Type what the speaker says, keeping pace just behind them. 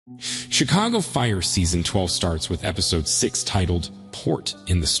Chicago Fire Season 12 starts with Episode 6 titled Port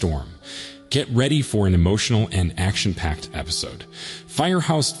in the Storm. Get ready for an emotional and action-packed episode.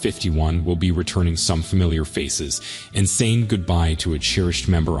 Firehouse 51 will be returning some familiar faces and saying goodbye to a cherished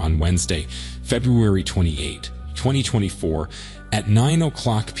member on Wednesday, February 28, 2024, at 9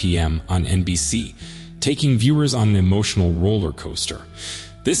 p.m. on NBC, taking viewers on an emotional roller coaster.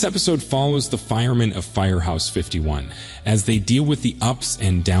 This episode follows the firemen of Firehouse 51 as they deal with the ups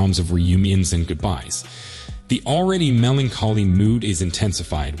and downs of reunions and goodbyes. The already melancholy mood is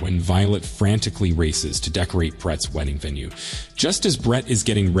intensified when Violet frantically races to decorate Brett's wedding venue, just as Brett is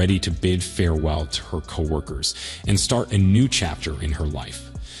getting ready to bid farewell to her coworkers and start a new chapter in her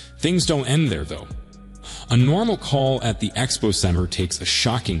life. Things don't end there, though. A normal call at the Expo Center takes a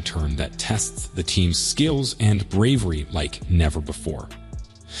shocking turn that tests the team's skills and bravery like never before.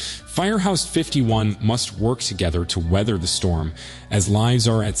 Firehouse 51 must work together to weather the storm as lives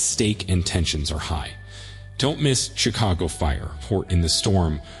are at stake and tensions are high. Don't miss Chicago Fire, Port in the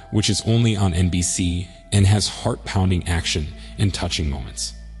Storm, which is only on NBC and has heart-pounding action and touching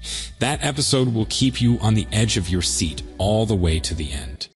moments. That episode will keep you on the edge of your seat all the way to the end.